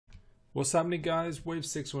What's happening, guys? Wave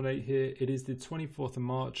 618 here. It is the 24th of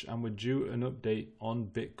March and we're due an update on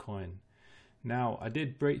Bitcoin. Now, I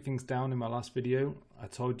did break things down in my last video. I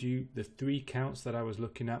told you the 3 counts that I was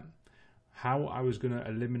looking at, how I was going to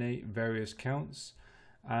eliminate various counts.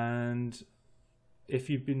 And if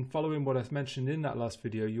you've been following what I've mentioned in that last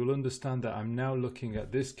video, you'll understand that I'm now looking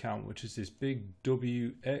at this count, which is this big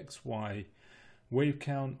WXY wave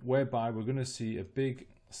count, whereby we're going to see a big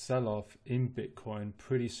sell-off in Bitcoin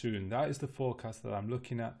pretty soon. That is the forecast that I'm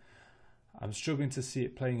looking at. I'm struggling to see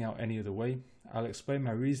it playing out any other way. I'll explain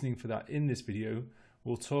my reasoning for that in this video.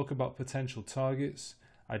 We'll talk about potential targets.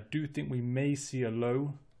 I do think we may see a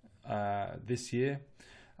low this year,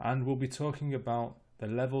 and we'll be talking about the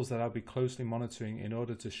levels that I'll be closely monitoring in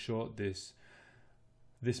order to short this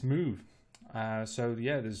move. So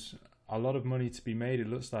yeah, there's a lot of money to be made, it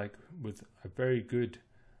looks like, with a very good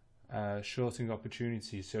shorting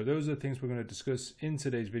opportunities. So those are the things we're going to discuss in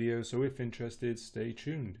today's video. So if interested, stay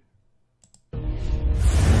tuned.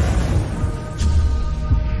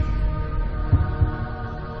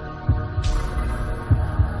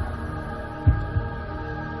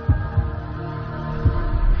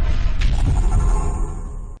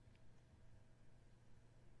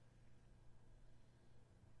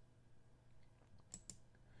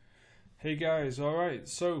 Hey guys, alright,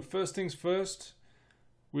 so first things first,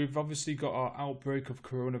 we've obviously got our outbreak of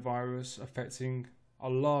coronavirus affecting a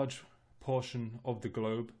large portion of the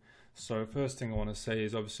globe. So first thing I want to say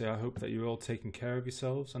is, obviously, I hope that you're all taking care of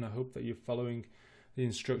yourselves, and I hope that you're following the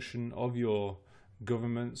instruction of your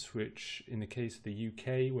governments, which in the case of the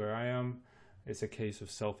UK, where I am, it's a case of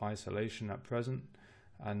self-isolation at present.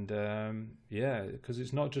 And yeah, because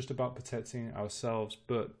it's not just about protecting ourselves,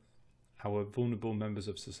 but our vulnerable members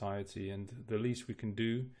of society, and the least we can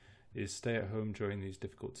do is stay at home during these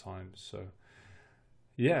difficult times. So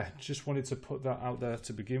yeah, just wanted to put that out there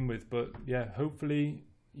to begin with. But yeah, hopefully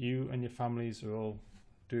you and your families are all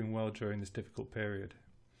doing well during this difficult period.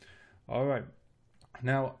 All right,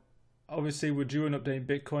 now obviously we're due an update in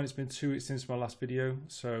Bitcoin. It's been 2 weeks since my last video,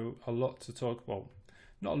 so a lot to talk about.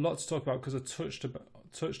 Not a lot to talk about because I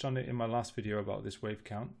touched on it in my last video about this wave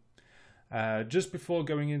count. Just before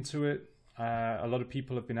going into it, a lot of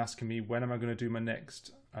people have been asking me, when am I going to do my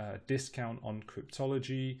next discount on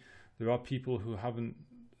cryptology? There are people who haven't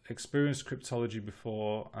experienced cryptology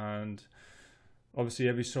before, and obviously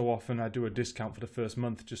every so often I do a discount for the first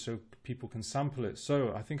month just so people can sample it.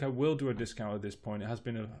 So I think I will do a discount at this point. It has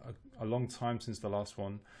been a long time since the last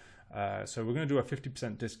one. So we're going to do a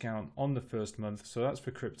 50% discount on the first month. So that's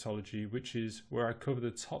for cryptology, which is where I cover the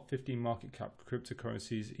top 15 market cap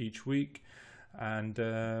cryptocurrencies each week.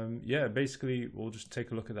 And yeah, basically we'll just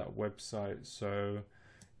take a look at that website. So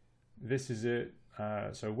this is it.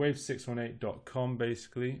 So wave618.com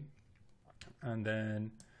basically. And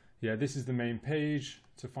then yeah, this is the main page.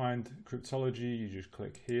 To find cryptology, you just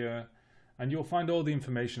click here, and you'll find all the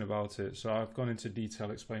information about it. So I've gone into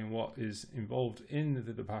detail explaining what is involved in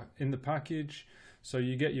the package. So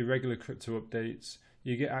you get your regular crypto updates,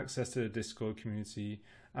 you get access to the Discord community,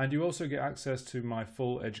 and you also get access to my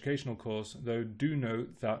full educational course. Though do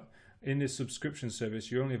note that in this subscription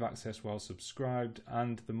service, you only have access while subscribed,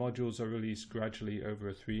 and the modules are released gradually over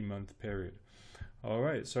a 3-month period. All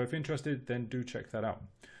right, so if interested, then do check that out.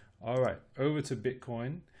 All right, over to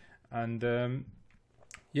Bitcoin. And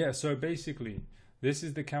yeah, so basically this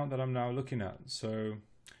is the count that I'm now looking at. So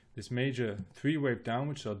this major 3-wave down,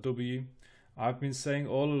 which are W, I've been saying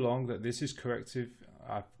all along that this is corrective.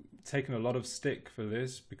 I've taken a lot of stick for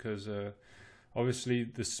this because obviously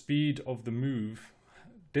the speed of the move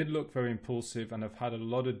did look very impulsive, and I've had a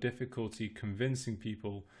lot of difficulty convincing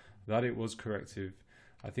people that it was corrective.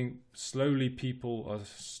 I think slowly people are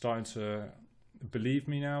starting to believe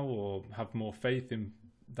me now, or have more faith in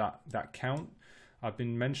that count. I've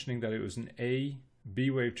been mentioning that it was an A, B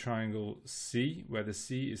wave triangle, C, where the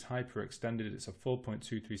C is hyperextended. It's a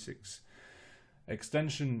 4.236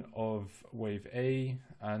 extension of wave A,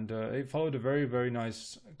 and it followed a very, very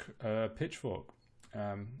nice pitchfork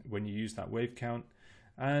when you use that wave count,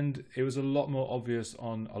 and it was a lot more obvious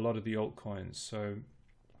on a lot of the altcoins. So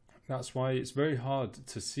that's why it's very hard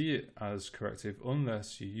to see it as corrective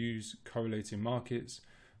unless you use correlating markets,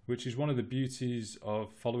 which is one of the beauties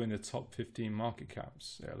of following the top 15 market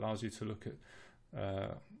caps. It allows you to look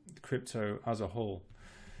at crypto as a whole.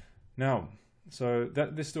 Now, so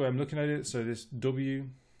this is the way I'm looking at it. So this W,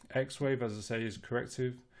 X wave, as I say, is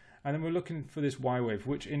corrective. And then we're looking for this Y wave,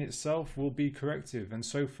 which in itself will be corrective. And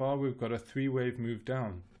so far we've got a 3-wave move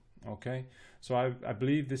down. Okay, so I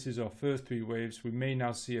believe this is our first 3 waves. We may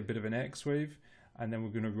now see a bit of an X wave, and then we're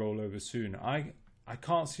going to roll over soon. I I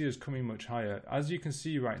can't see us coming much higher. As you can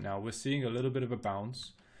see right now, we're seeing a little bit of a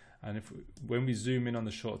bounce. And when we zoom in on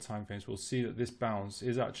the short time frames, we'll see that this bounce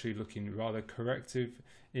is actually looking rather corrective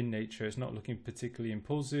in nature. It's not looking particularly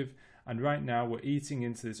impulsive. And right now we're eating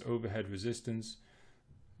into this overhead resistance.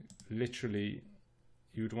 Literally,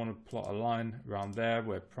 you would want to plot a line around there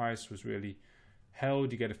where price was really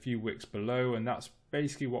held. You get a few wicks below, and that's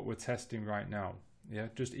basically what we're testing right now. Yeah,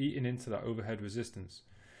 just eating into that overhead resistance.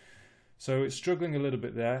 So it's struggling a little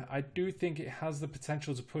bit there. I do think it has the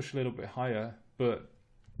potential to push a little bit higher, but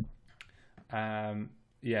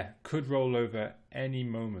yeah, could roll over any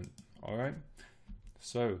moment. All right.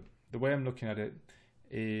 So the way I'm looking at it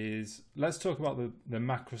is, let's talk about the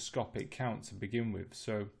macroscopic count to begin with.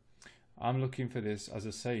 So I'm looking for this, as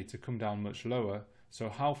I say, to come down much lower. So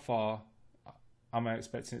how far am I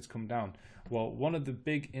expecting it to come down? Well, one of the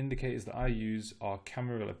big indicators that I use are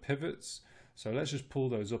Camarilla pivots. So let's just pull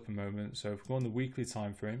those up a moment. So if we go on the weekly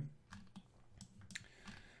time frame,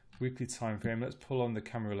 let's pull on the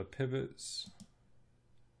Camarilla pivots.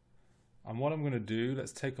 And what I'm going to do,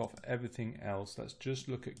 let's take off everything else. Let's just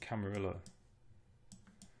look at Camarilla.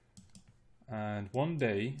 And one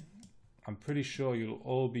day, I'm pretty sure you'll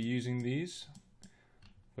all be using these.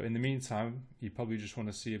 But in the meantime, you probably just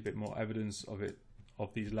want to see a bit more evidence of it,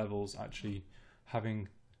 of these levels actually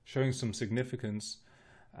showing some significance.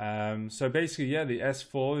 So basically, yeah, the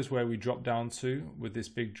S4 is where we drop down to, with this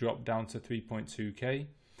big drop down to 3.2k.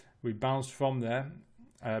 We bounced from there.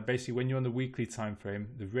 Basically, when you're on the weekly time frame,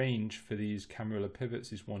 the range for these Camarilla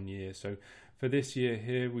pivots is 1 year. So for this year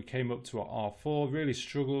here, we came up to our R4, really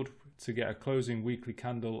struggled to get a closing weekly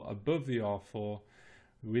candle above the R4.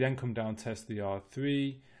 We then come down, test the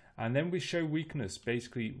R3, and then we show weakness.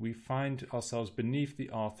 Basically, we find ourselves beneath the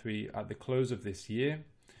R3 at the close of this year.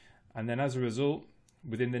 And then as a result,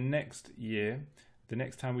 within the next year, the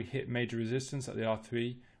next time we hit major resistance at the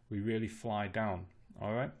R3, we really fly down.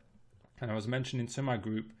 All right. And I was mentioning to my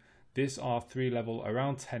group, this R3 level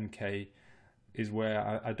around 10k is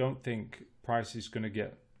where I don't think price is going to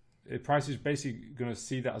get. Price is basically going to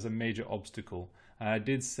see that as a major obstacle. And I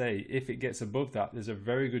did say if it gets above that, there's a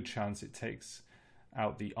very good chance it takes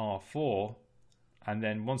out the R4. And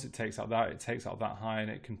then once it takes out that high,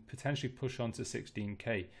 and it can potentially push on to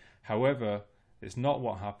 16k. However, it's not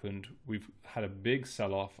what happened. We've had a big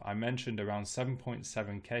sell-off. I mentioned around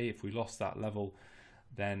 7.7k. If we lost that level,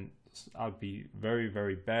 then I'd be very,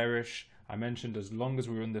 very bearish. I mentioned as long as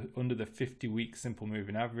we're under the 50-week simple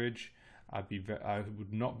moving average, I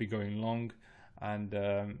would not be going long. And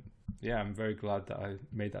yeah, I'm very glad that I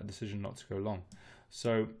made that decision not to go long.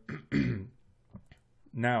 So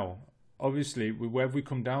now, obviously, where have we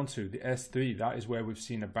come down to? The S3, that is where we've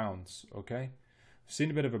seen a bounce, okay? We've seen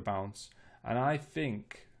a bit of a bounce. And I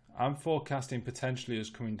think I'm forecasting potentially us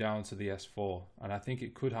coming down to the S4. And I think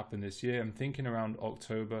it could happen this year. I'm thinking around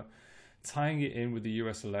October, tying it in with the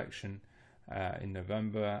US election in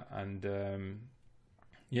November. And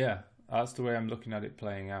yeah, that's the way I'm looking at it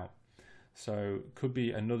playing out. So could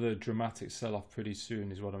be another dramatic sell-off pretty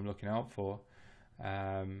soon is what I'm looking out for.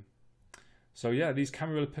 So yeah, these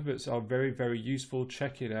Camarilla pivots are very, very useful.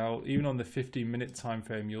 Check it out. Even on the 15-minute time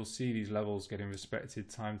frame, you'll see these levels getting respected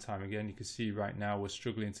time again. You can see right now we're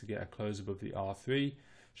struggling to get a close above the R3,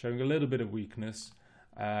 showing a little bit of weakness,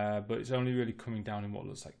 but it's only really coming down in what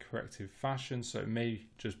looks like corrective fashion, so it may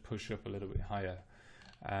just push up a little bit higher.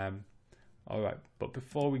 All right, but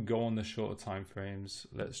before we go on the shorter time frames,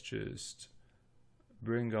 let's just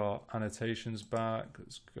bring our annotations back.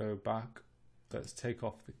 Let's go back. Let's take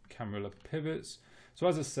off the Camarilla pivots. So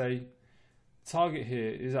as I say, target here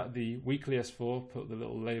is at the weekly S4, put the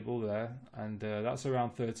little label there, and that's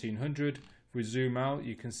around 1300. If we zoom out,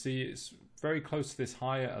 you can see it's very close to this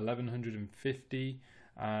high at 1150,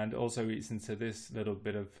 and also eats into this little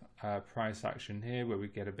bit of price action here where we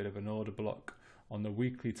get a bit of an order block on the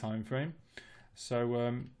weekly time frame.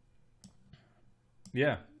 So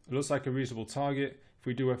yeah, it looks like a reasonable target. If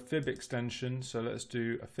we do a fib extension, so let's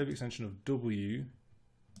do a fib extension of W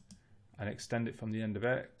and extend it from the end of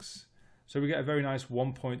X. So we get a very nice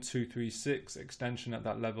 1.236 extension at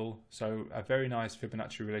that level. So a very nice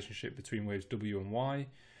Fibonacci relationship between waves W and Y.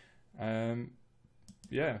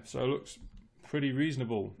 Yeah, so it looks pretty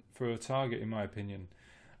reasonable for a target in my opinion.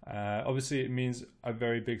 Obviously it means a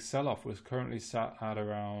very big sell-off. We're currently sat at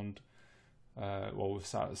around, well, we're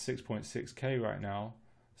sat at 6.6k right now.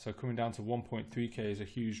 So coming down to 1.3k is a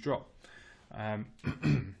huge drop.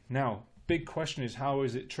 Now, big question is, how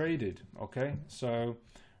is it traded? Okay, so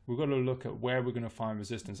we've got to look at where we're going to find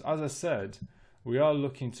resistance. As I said, we are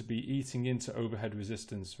looking to be eating into overhead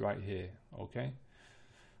resistance right here. Okay,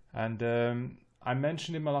 and I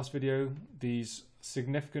mentioned in my last video these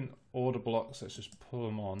significant order blocks. Let's just pull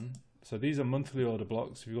them on. So these are monthly order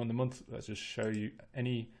blocks. If you go on the month, let's just show you.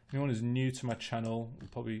 Anyone who's new to my channel will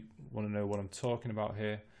probably want to know what I'm talking about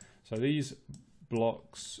here. So these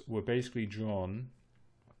blocks were basically drawn.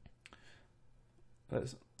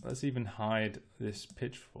 Let's even hide this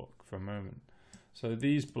pitchfork for a moment. So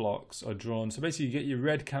these blocks are drawn. So basically you get your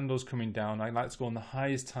red candles coming down. I like to go on the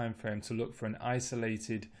highest time frame to look for an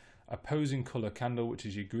isolated opposing color candle, which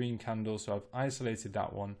is your green candle. So I've isolated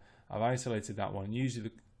that one. I've isolated that one. Usually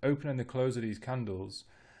the open and the close of these candles.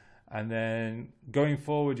 And then going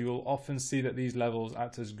forward, you will often see that these levels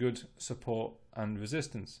act as good support and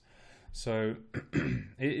resistance. So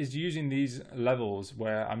it is using these levels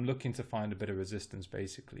where I'm looking to find a bit of resistance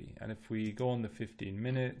basically. And if we go on the 15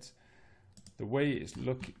 minute, the way it's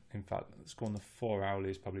looking, in fact, let's go on the 4 hourly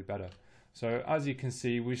is probably better. So as you can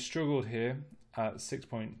see, we struggled here at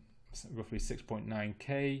roughly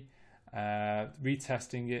 6.9K,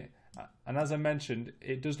 retesting it. And as I mentioned,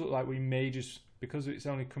 it does look like we may just, because it's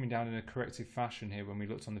only coming down in a corrective fashion here when we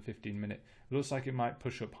looked on the 15 minute, it looks like it might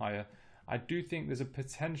push up higher. I do think there's a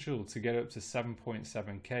potential to get up to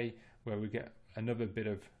 7.7K where we get another bit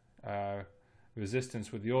of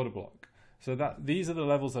resistance with the order block. So these are the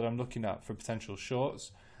levels that I'm looking at for potential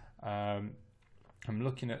shorts. I'm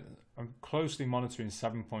closely monitoring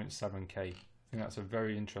 7.7K. I think that's a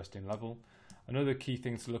very interesting level. Another key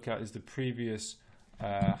thing to look at is the previous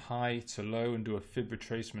high to low and do a fib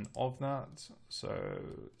retracement of that. So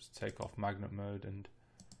let's take off magnet mode and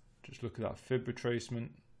just look at that fib retracement.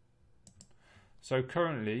 So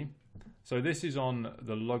currently, so this is on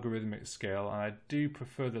the logarithmic scale, and I do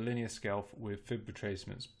prefer the linear scale with fib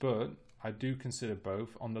retracements, but I do consider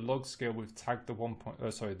both. On the log scale, we've tagged the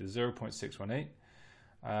 0.618.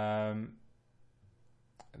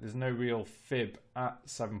 There's no real fib at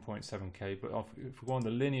 7.7K, but if we go on the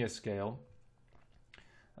linear scale,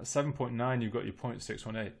 at 7.9 you've got your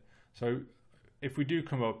 0.618. So if we do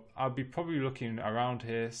come up, I'll be probably looking around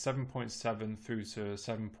here 7.7 through to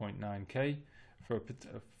 7.9K for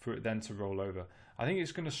it then to roll over. I think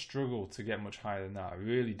it's going to struggle to get much higher than that. I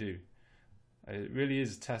really do. It really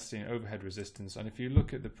is testing overhead resistance, and if you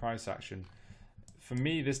look at the price action, for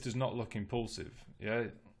me this does not look impulsive. Yeah,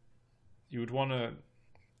 you would want to,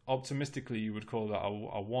 optimistically you would call that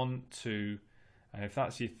a 1, 2, and if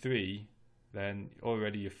that's your 3, then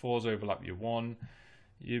already your 4's overlap your 1.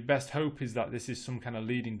 Your best hope is that this is some kind of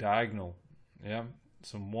leading diagonal, yeah,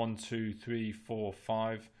 some 1, 2, 3, 4,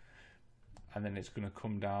 5, and then it's going to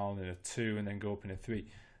come down in a 2 and then go up in a 3.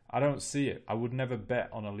 I don't see it. I would never bet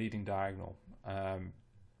on a leading diagonal.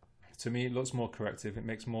 To me, it looks more corrective. It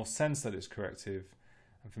makes more sense that it's corrective.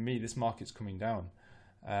 And for me, this market's coming down.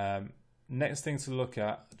 Next thing to look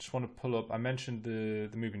at, I just want to pull up, I mentioned the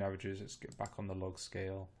moving averages. Let's get back on the log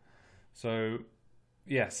scale. So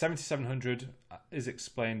yeah, 7,700 is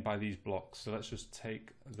explained by these blocks. So let's just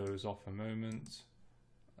take those off a moment.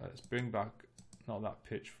 Let's bring back, not that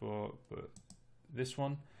pitchfork, but this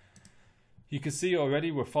one. You can see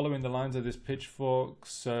already we're following the lines of this pitchfork.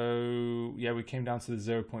 So yeah, we came down to the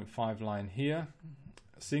 0.5 line here,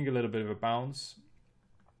 seeing a little bit of a bounce.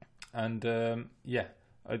 And yeah,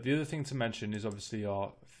 the other thing to mention is obviously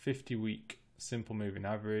our 50-week simple moving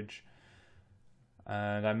average.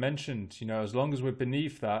 And I mentioned, you know, as long as we're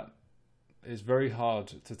beneath that, it's very hard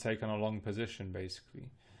to take on a long position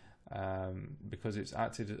basically, because it's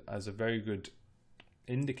acted as a very good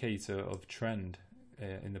indicator of trend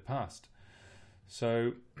in the past.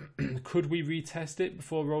 So could we retest it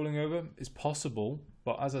before rolling over? It's possible,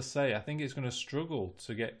 but as I say, I think it's going to struggle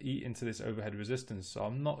to eat into this overhead resistance. So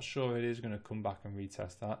I'm not sure it is going to come back and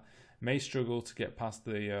retest that. May struggle to get past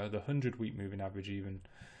the 100-week moving average even.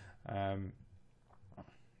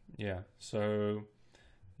 Yeah, so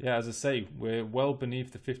yeah, as I say, we're well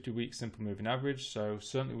beneath the 50-week simple moving average, so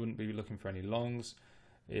certainly wouldn't be looking for any longs.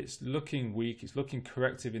 It's looking weak, it's looking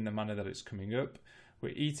corrective in the manner that it's coming up. We're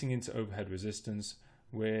eating into overhead resistance.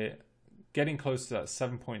 We're getting close to that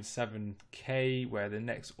 7.7K where the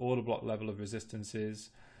next order block level of resistance is.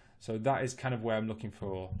 So that is kind of where I'm looking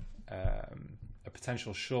for a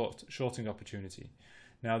potential shorting opportunity.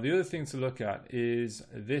 Now the other thing to look at is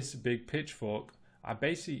this big pitchfork.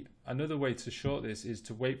 Another way to short this is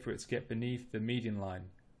to wait for it to get beneath the median line.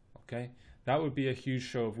 Okay, that would be a huge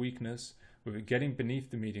show of weakness. With it getting beneath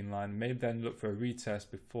the median line, maybe then look for a retest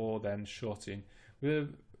before then shorting,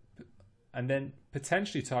 and then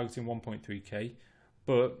potentially targeting 1.3K,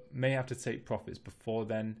 but may have to take profits before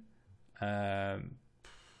then.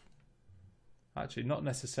 Actually, not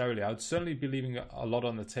necessarily. I'd certainly be leaving a lot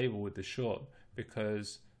on the table with the short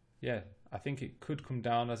because, yeah, I think it could come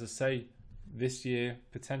down. As I say, this year,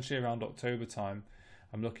 potentially around October time,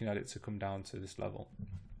 I'm looking at it to come down to this level.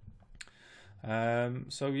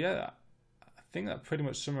 So yeah, I think that pretty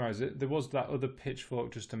much summarizes it. There was that other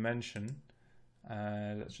pitchfork just to mention.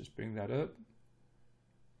 Let's just bring that up.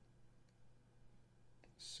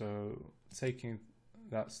 So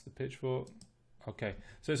that's the pitchfork. Okay,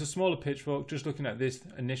 so it's a smaller pitchfork, just looking at this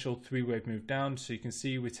initial 3-wave move down. So you can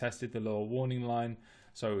see we tested the lower warning line.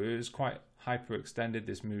 So it was quite hyperextended,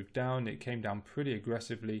 this move down. It came down pretty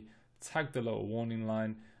aggressively, tagged the lower warning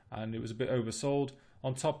line, and it was a bit oversold.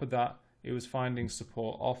 On top of that, it was finding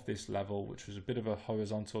support off this level, which was a bit of a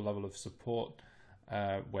horizontal level of support,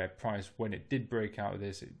 where price, when it did break out of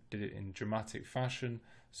this, it did it in dramatic fashion.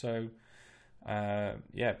 So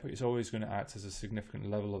yeah, but it's always going to act as a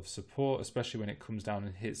significant level of support, especially when it comes down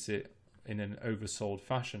and hits it in an oversold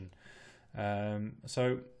fashion.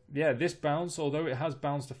 So yeah, this bounce, although it has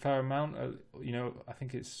bounced a fair amount, you know, I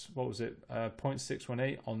think it's, what was it,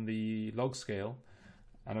 0.618 on the log scale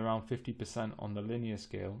and around 50% on the linear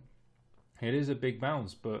scale. It is a big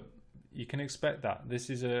bounce, but you can expect that. This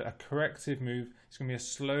is a corrective move. It's going to be a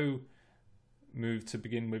slow move to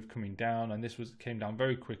begin with, coming down, and this came down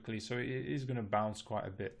very quickly, so it is going to bounce quite a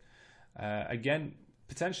bit. Again,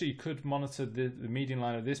 potentially you could monitor the median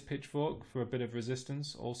line of this pitchfork for a bit of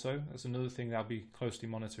resistance also. That's another thing that I'll be closely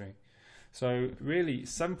monitoring. So really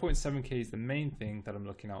 7.7k is the main thing that I'm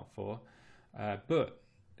looking out for, but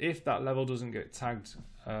if that level doesn't get tagged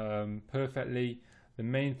perfectly, the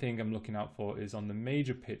main thing I'm looking out for is on the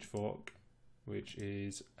major pitchfork, which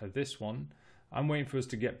is this one. I'm waiting for us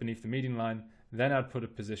to get beneath the median line, then I'd put a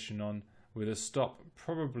position on with a stop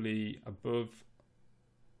probably above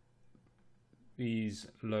these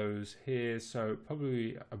lows here, so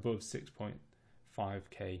probably above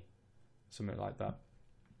 6.5k, something like that.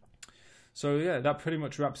 So yeah, that pretty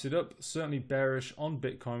much wraps it up. Certainly bearish on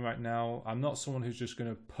Bitcoin right now. I'm not someone who's just going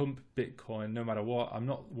to pump Bitcoin no matter what. I'm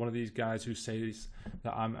not one of these guys who says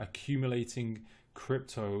that I'm accumulating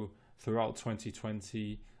crypto throughout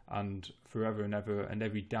 2020 and forever and ever, and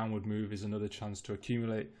every downward move is another chance to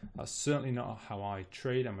accumulate. That's certainly not how I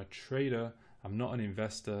trade. I'm a trader. I'm not an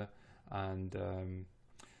investor. And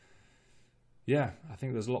yeah, I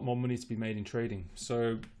think there's a lot more money to be made in trading.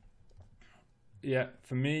 So yeah,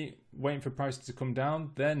 for me, waiting for prices to come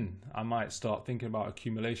down, then I might start thinking about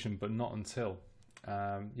accumulation, but not until.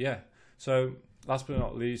 Yeah, so last but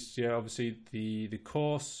not least, yeah, obviously the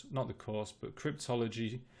course, not the course, but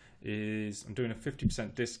Cryptology is, I'm doing a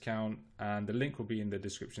 50% discount, and the link will be in the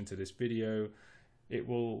description to this video.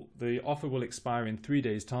 The offer will expire in 3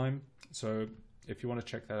 days time. So if you want to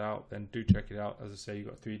check that out, then do check it out. As I say, you've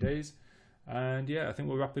got 3 days. And yeah, I think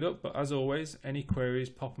we'll wrap it up. But as always, any queries,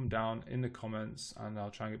 pop them down in the comments and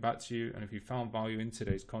I'll try and get back to you. And if you found value in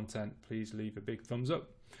today's content, please leave a big thumbs up.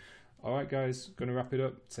 All right, guys, going to wrap it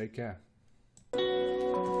up. Take care.